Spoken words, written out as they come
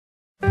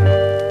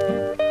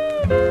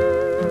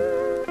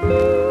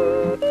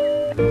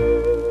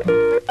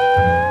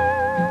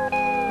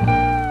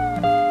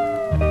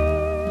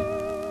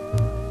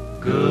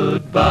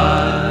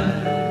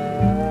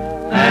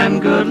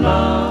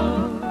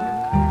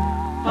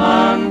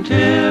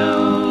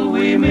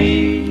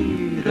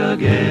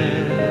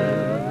again.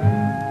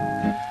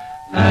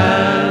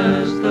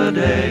 As the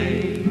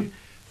day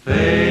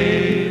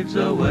fades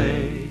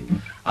away,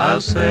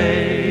 I'll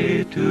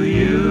say to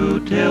you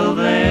till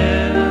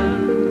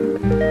then,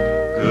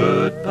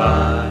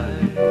 goodbye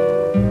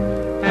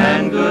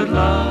and good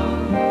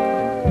luck,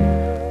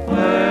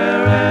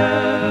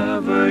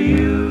 wherever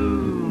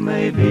you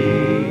may be.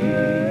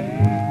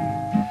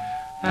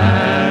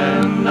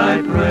 And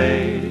I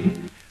pray,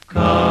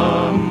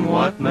 come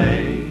what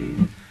may,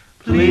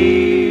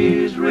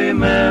 please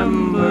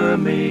remember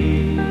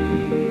me.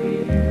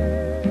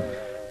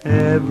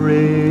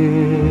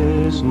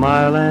 Every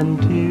smile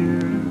and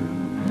tear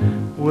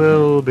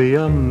will be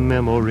a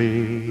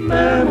memory.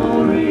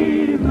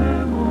 Memory,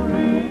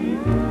 memory.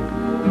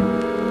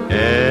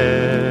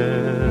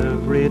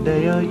 Every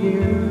day a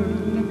year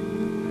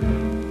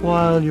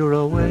while you're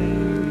away,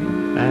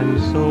 and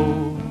so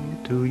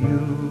to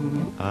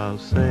you I'll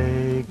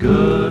say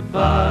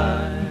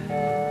Goodbye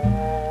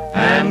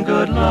and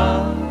good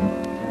luck.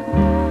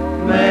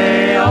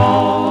 May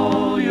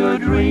all your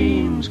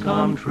dreams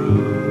come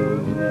true.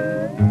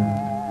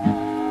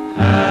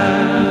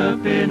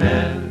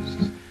 Happiness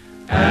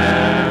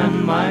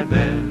and my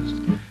best.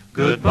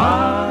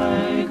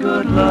 Goodbye,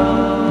 good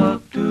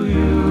luck to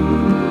you.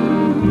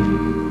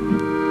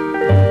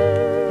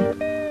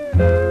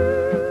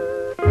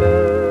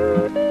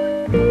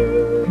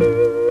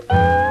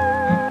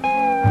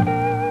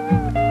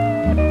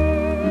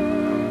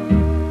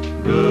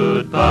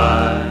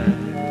 Goodbye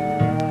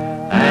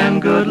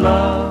and good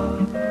luck.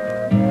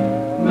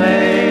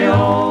 May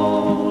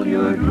all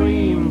your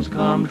dreams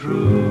come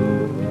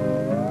true.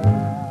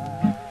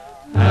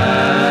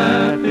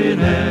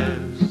 Happiness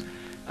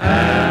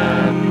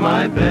and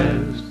my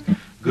best.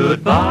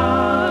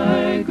 Goodbye.